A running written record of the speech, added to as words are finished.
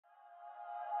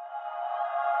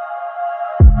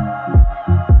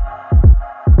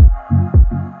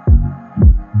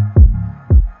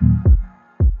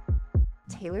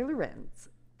Taylor Lorenz.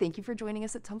 Thank you for joining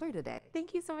us at Tumblr today.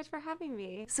 Thank you so much for having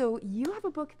me. So you have a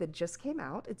book that just came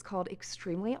out. It's called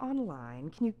Extremely Online.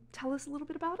 Can you tell us a little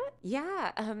bit about it?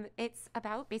 Yeah, it's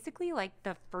about basically like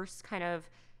the first kind of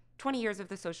 20 years of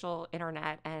the social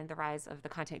internet and the rise of the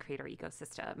content creator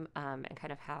ecosystem, and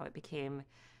kind of how it became,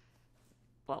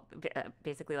 well,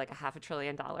 basically like a $500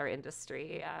 billion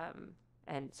industry,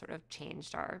 and sort of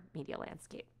changed our media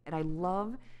landscape. And I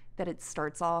love that it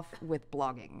starts off with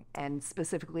blogging and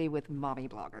specifically with mommy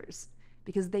bloggers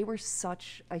because they were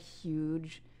such a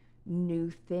huge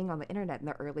new thing on the internet in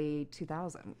the early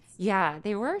 2000s. Yeah,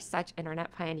 they were such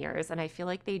internet pioneers, and I feel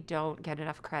like they don't get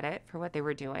enough credit for what they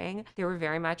were doing. They were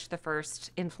very much the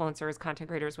first influencers, content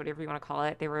creators, whatever you want to call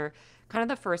it. They were kind of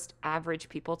the first average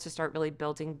people to start really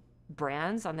building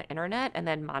brands on the internet and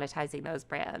then monetizing those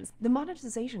brands. The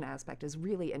monetization aspect is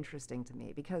really interesting to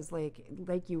me because like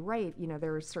you write,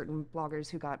 there are certain bloggers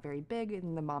who got very big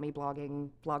in the mommy blogging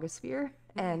blogosphere,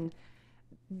 and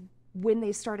when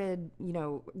they started,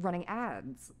 running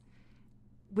ads,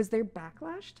 was there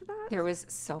backlash to that? There was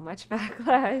so much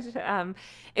backlash.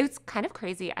 It was kind of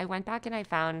crazy. I went back and I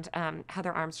found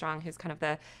Heather Armstrong, who's kind of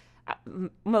the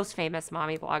most famous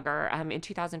mommy blogger. In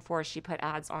 2004, she put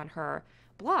ads on her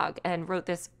blog and wrote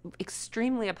this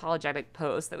extremely apologetic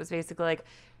post that was basically like,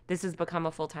 this has become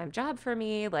a full-time job for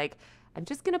me. Like, I'm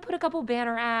just going to put a couple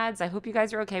banner ads. I hope you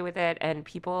guys are okay with it. And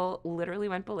people literally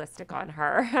went ballistic on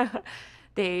her.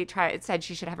 Said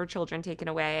she should have her children taken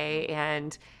away,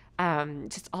 and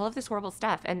just all of this horrible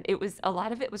stuff. And a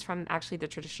lot of it was from actually the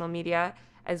traditional media,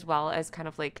 as well as kind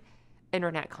of like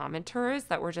internet commenters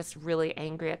that were just really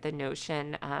angry at the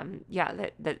notion,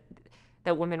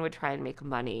 that women would try and make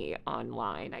money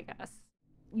online, I guess.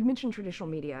 You mentioned traditional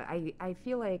media. I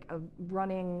feel like a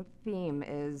running theme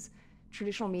is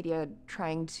traditional media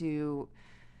trying to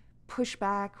push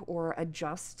back or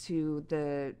adjust to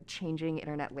the changing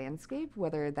internet landscape,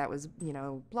 whether that was,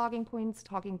 blogging points,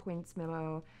 talking points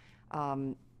memo,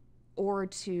 or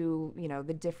to,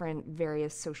 the different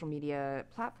various social media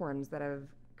platforms that have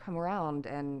come around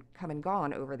and come and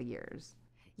gone over the years.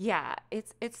 Yeah,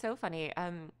 it's so funny.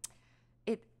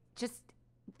 It just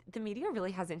the media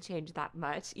really hasn't changed that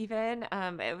much. Even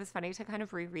it was funny to kind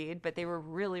of reread, but they were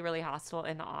really, really hostile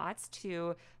in the aughts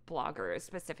to bloggers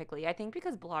specifically. I think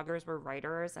because bloggers were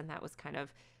writers, and that was kind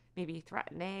of maybe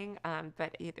threatening.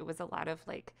 But it was a lot of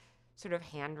like sort of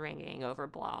hand wringing over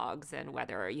blogs and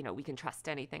whether we can trust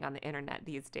anything on the internet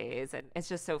these days. And it's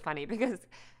just so funny because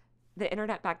the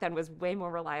internet back then was way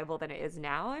more reliable than it is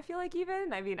now. I feel like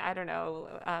even. I mean, I don't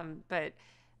know, but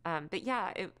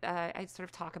yeah, I sort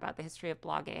of talk about the history of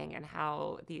blogging and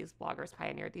how these bloggers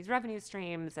pioneered these revenue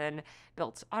streams and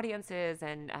built audiences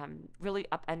and really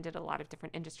upended a lot of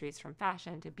different industries, from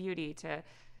fashion to beauty to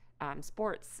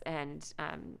sports and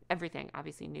everything,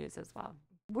 obviously news as well.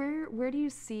 Where do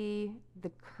you see the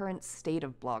current state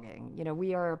of blogging?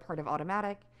 We are a part of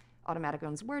Automattic. Automattic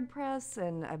owns WordPress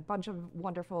and a bunch of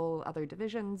wonderful other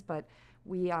divisions, but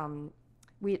we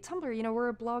at Tumblr, we're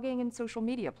a blogging and social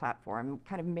media platform,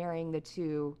 kind of marrying the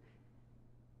two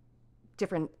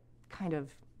different kind of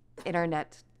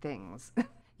internet things.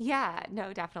 Yeah,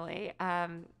 no, definitely.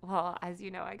 Well, as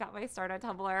you know, I got my start on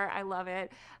Tumblr. I love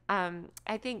it. I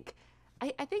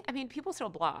mean, people still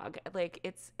blog. Like,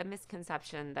 it's a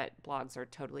misconception that blogs are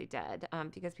totally dead,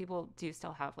 because people do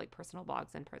still have like personal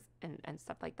blogs and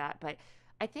stuff like that. But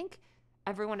I think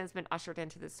everyone has been ushered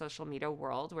into this social media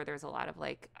world where there's a lot of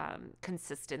like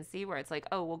consistency, where it's like,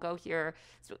 oh, we'll go here,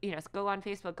 so, go on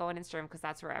Facebook, go on Instagram, because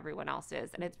that's where everyone else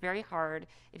is. And it's very hard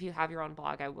if you have your own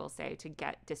blog, I will say, to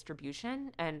get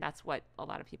distribution, and that's what a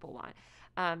lot of people want.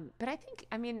 But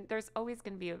I mean, there's always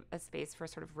going to be a space for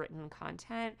sort of written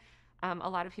content. A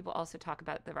lot of people also talk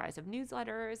about the rise of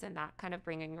newsletters and that kind of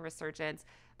bringing a resurgence.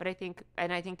 But I think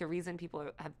the reason people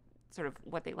have sort of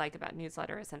what they like about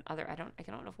newsletters and I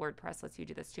don't know if WordPress lets you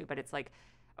do this too, but it's like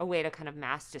a way to kind of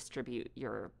mass distribute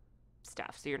your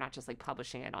stuff. So you're not just like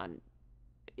publishing it on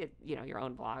your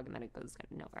own blog and then it goes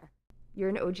nowhere. You're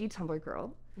an OG Tumblr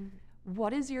girl. Mm-hmm.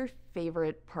 What is your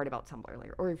favorite part about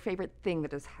Tumblr, or your favorite thing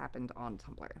that has happened on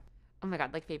Tumblr? Oh my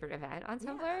God, like favorite event on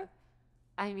Tumblr? Yeah.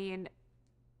 I mean,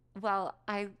 well,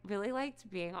 I really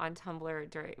liked being on Tumblr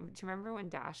do you remember when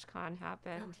DashCon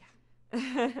happened? Oh,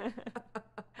 yeah.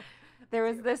 There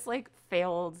was this like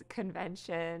failed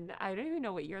convention. I don't even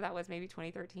know what year that was, maybe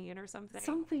 2013 or something.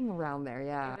 Something around there,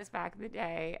 yeah. It was back in the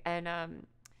day. And I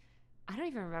don't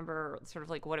even remember sort of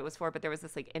like what it was for, but there was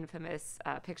this like infamous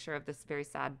picture of this very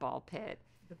sad ball pit.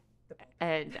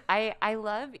 And I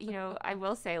love, I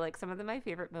will say, like, some of my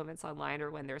favorite moments online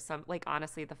are when there's some, like,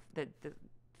 honestly, the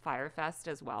Firefest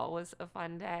as well was a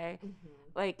fun day. Mm-hmm.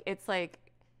 Like, it's like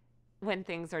when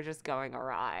things are just going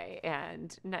awry,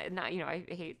 and not I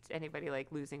hate anybody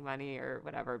like losing money or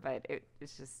whatever, but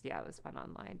it's just, yeah, it was fun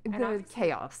online. And The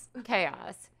chaos.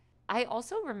 chaos. I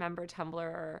also remember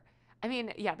Tumblr. I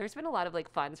mean, yeah, there's been a lot of like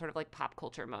fun sort of like pop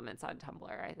culture moments on Tumblr,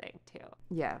 I think, too.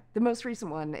 Yeah, the most recent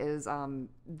one is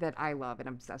that I love and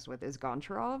I'm obsessed with is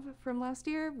Goncharov from last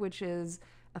year, which is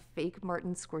a fake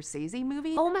Martin Scorsese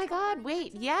movie. Oh my God,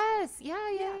 wait, yes.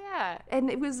 Yeah. And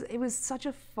it was such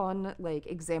a fun like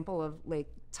example of like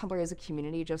Tumblr as a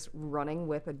community just running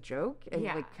with a joke and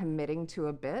Yeah. like committing to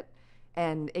a bit.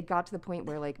 And it got to the point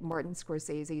where like Martin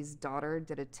Scorsese's daughter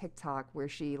did a TikTok where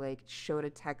she like showed a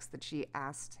text that she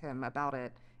asked him about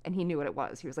it, and he knew what it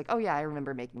was. He was like, "Oh yeah, I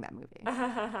remember making that movie."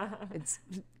 It's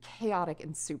chaotic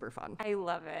and super fun. I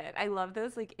love it. I love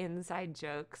those like inside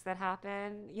jokes that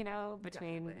happen,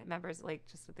 between Definitely. members, like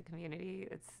just with the community.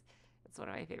 It's one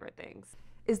of my favorite things.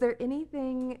 Is there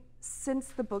anything since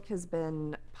the book has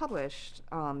been published,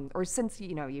 or since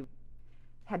you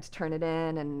had to turn it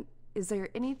in, and is there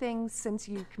anything since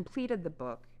you completed the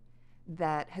book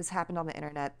that has happened on the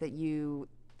internet that you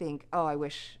think, oh, I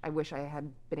wish I had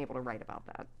been able to write about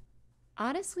that?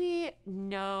 Honestly,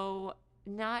 no,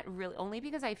 not really. Only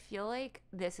because I feel like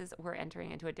we're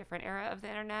entering into a different era of the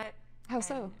internet. How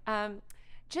so?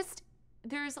 Just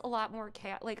there's a lot more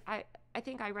chaos. Like I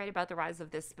think I write about the rise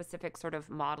of this specific sort of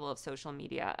model of social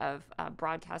media, of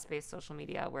broadcast-based social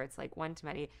media, where it's like one to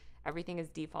many. Everything is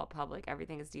default public.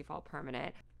 Everything is default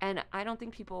permanent. And I don't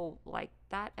think people like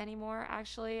that anymore,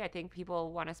 actually. I think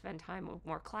people want to spend time with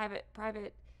more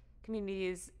private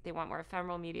communities. They want more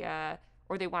ephemeral media,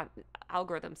 or they want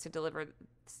algorithms to deliver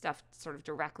stuff sort of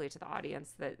directly to the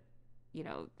audience that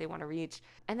they want to reach.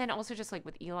 And then also just like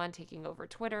with Elon taking over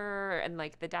Twitter and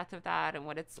like the death of that and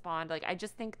what it spawned, like I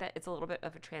just think that it's a little bit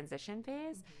of a transition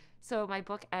phase. Mm-hmm. So my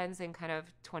book ends in kind of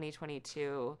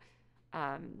 2022,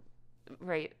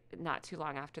 right, not too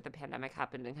long after the pandemic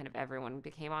happened and kind of everyone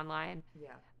became online.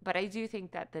 Yeah. But I do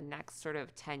think that the next sort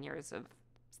of 10 years of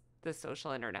the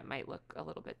social internet might look a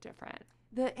little bit different.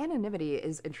 The anonymity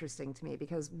is interesting to me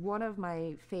because one of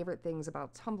my favorite things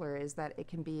about Tumblr is that it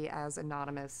can be as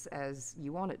anonymous as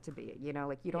you want it to be.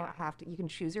 Like you don't have to, you can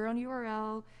choose your own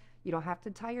URL. You don't have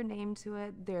to tie your name to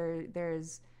it.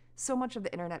 There's so much of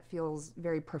the internet feels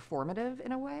very performative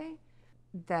in a way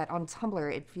that on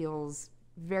Tumblr it feels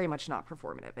very much not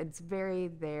performative. It's very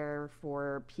there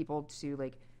for people to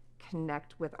like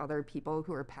connect with other people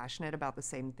who are passionate about the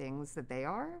same things that they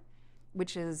are,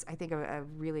 which is, I think, a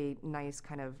really nice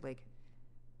kind of like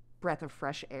breath of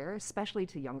fresh air, especially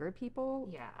to younger people.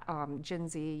 Yeah. Gen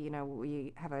Z,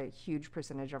 we have a huge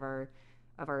percentage of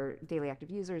our daily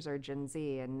active users are Gen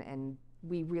Z, and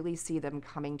we really see them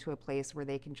coming to a place where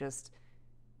they can just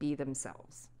be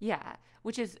themselves. Yeah,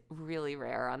 which is really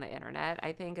rare on the internet.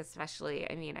 I think especially,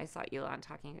 I mean, I saw Elon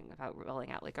talking about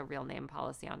rolling out like a real name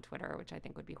policy on Twitter, which I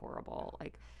think would be horrible.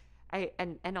 Like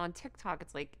and on TikTok,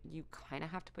 it's like you kind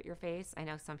of have to put your face. I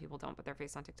know some people don't put their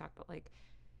face on TikTok, but like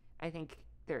I think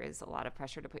there is a lot of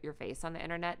pressure to put your face on the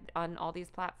internet on all these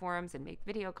platforms and make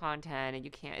video content, and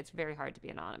it's very hard to be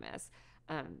anonymous.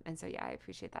 And so, yeah, I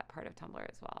appreciate that part of Tumblr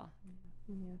as well.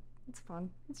 Yeah, it's fun.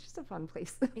 It's just a fun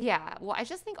place. Yeah. Well, I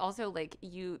just think also like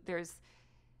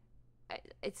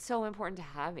it's so important to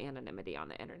have anonymity on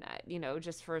the internet,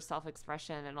 just for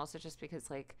self-expression, and also just because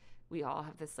like we all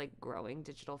have this like growing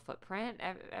digital footprint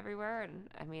everywhere. And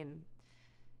I mean,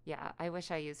 yeah, I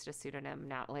wish I used a pseudonym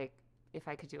now. Like if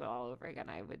I could do it all over again,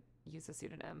 I would use a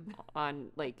pseudonym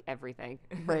on like everything.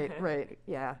 Right.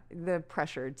 Yeah. The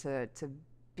pressure to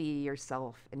be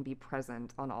yourself and be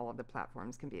present on all of the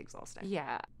platforms can be exhausting.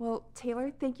 Yeah. Well,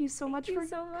 Taylor, thank you so much for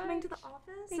coming to the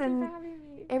office. Thank you for having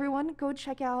me. Everyone, go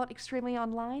check out Extremely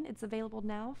Online. It's available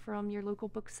now from your local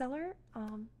bookseller.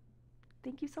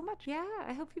 Thank you so much. Yeah,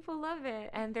 I hope people love it.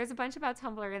 And there's a bunch about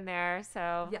Tumblr in there.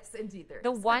 So yes, indeed there is.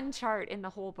 The one chart in the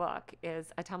whole book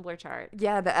is a Tumblr chart.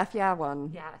 Yeah, the F yeah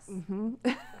one. Yes. Mm-hmm.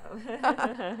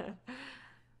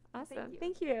 Awesome.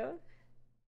 Thank you.